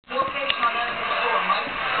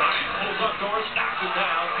it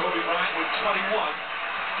down. Kobe Bryant with 21.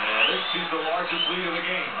 And this is the largest lead of the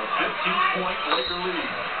game. A 15-point Laker lead.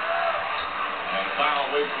 And a foul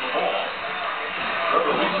away from the ball.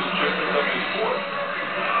 Trevor Reese has just picked up his fourth.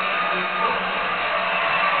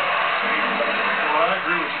 Well, I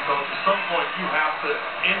agree with you, Coach. At some point, you have to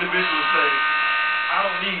individually say, I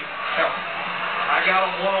don't need help. I got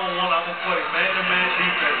them one-on-one. I'm going to play man-to-man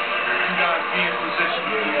defense. You guys be in position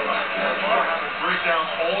to do that. You're having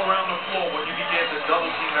breakdowns all around the floor when you begin to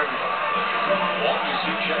double-team everybody. Well, you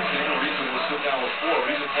see checks in. The reason will sit down with 4.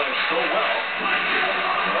 Reason playing so well.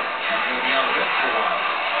 Well, he's going to be on the bench for a while.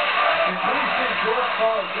 And pretty soon, George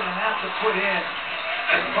Paul is going to have to put in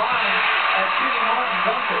and find at Kenny Martin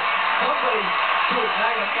Duncan somebody to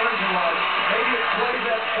ignite him energy-wise. Maybe it's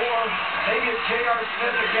Blaze at 4. Maybe it's J.R.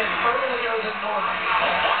 Smith again earlier than normal.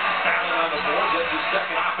 Well, Martin's battling on the boards. That's his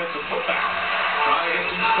second offensive putback. Trying to get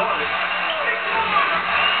things started.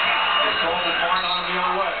 They saw the Martin on him the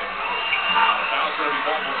other way. Now the foul's going to be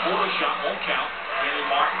called before the shot. Won't count. Kenny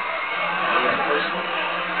Martin.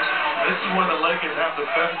 This is when the Lakers have the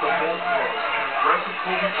best of both worlds. An aggressive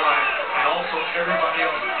Kobe Bryant and also everybody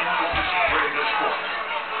else in position ready to score.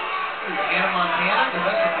 Hannah Montana, the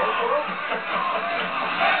best of both worlds?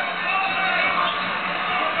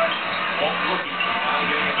 Won't looking. Now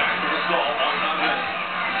getting it back to the stall. Martin on in.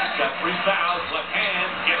 He's got 3 fouls. Left hand.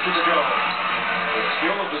 Gets it to go. The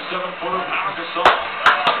skill of the 7-footer Pau Gasol.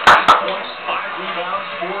 8 points, 5 rebounds,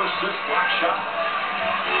 4 assists, block shot.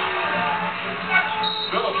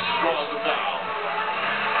 Phillips draws the foul.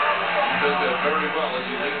 He does that very well as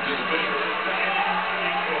he leads his officials.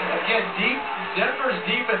 Again, Denver's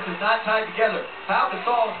defense is not tied together. Pau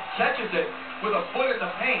Gasol catches it with a foot in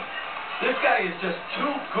the paint. This guy is just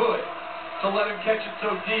too good to let him catch it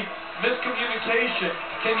so deep. Miscommunication.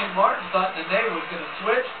 Kenyon Martin thought Nene was going to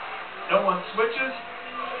switch. No one switches.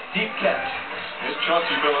 Deep catch. Here's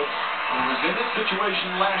Chauncey Billups, who was in this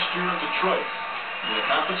situation last year in Detroit. In the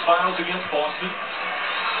conference finals against Boston.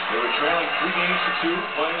 They were trailing 3 games to 2,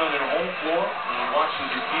 playing on their home floor. And he watched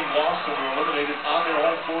as his team lost and were eliminated on their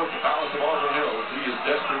home floor at the Palace of Auburn Hills. He is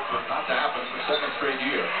desperate for it not to happen for the 2nd straight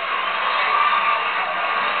year.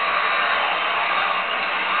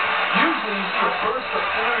 Usually you see a burst of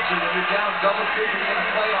energy when you're down double figures in a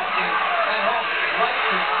playoff game at home, right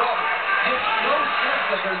to start. Makes no sense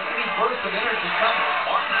that there's any burst of energy coming.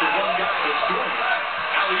 Martin's the one guy that's doing it.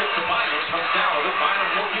 Alley-up to Bynum, comes down with it. Bynum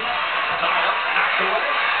looking, tie up, knocked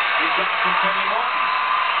away. He's got from Kenny Martin.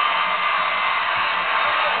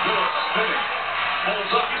 Phillips spinning,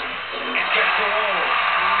 pulls up, and gets the roll.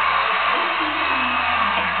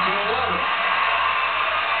 Back to 11.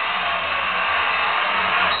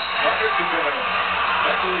 Nuggets have been a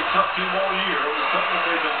mentally tough team all year. It was something that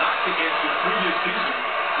they've been knocked against in previous season.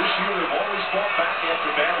 This year they've always fought back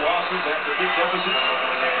after bad losses, after big deficits.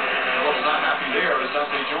 What's not happy there is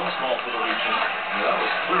Dante Jones called for the reach-in. That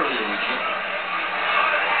was clearly a reach-in.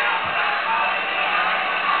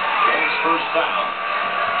 Jones' first foul.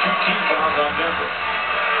 2 team fouls on Denver.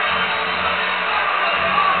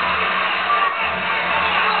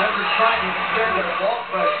 Denver's trying to extend their ball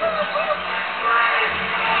pressure.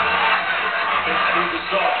 Through the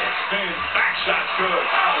stall, spins, back shot's good.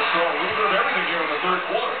 Pau Gasol, a little bit of everything here in the 3rd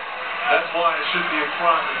quarter. That's why it should be a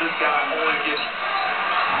crime that this guy only gets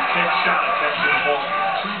 10 shot attempts in the ball.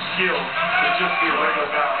 Too skilled to just be a regular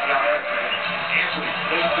guy on the offensive end. Anthony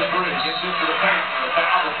takes the 3, gets into the paint. A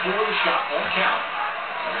foul before the shot, won't count.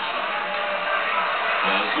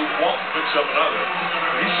 And Luke Walton picks up another.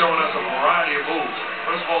 He's showing us a variety of moves.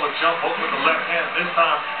 First of all, a jump hook with the left hand. This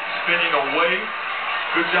time, spinning away.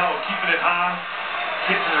 Good job of keeping it high,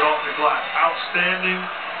 kicking it off the glass. Outstanding,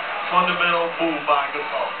 fundamental move by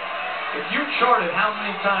Gasol. If you charted how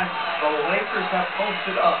many times the Lakers have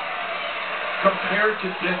posted up compared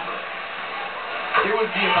to Denver, it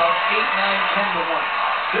would be about 8, 9, 10 to 1.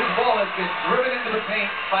 This ball has been driven into the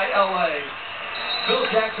paint by LA. Phil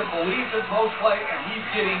Jackson believes in post play, and he's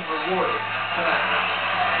getting rewarded tonight.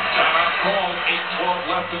 Timeout called, 8:12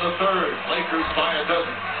 left in the 3rd. Lakers by a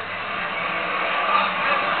dozen.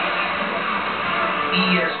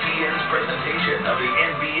 ESPN's presentation of the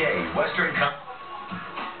NBA Western Conference.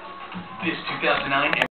 This 2009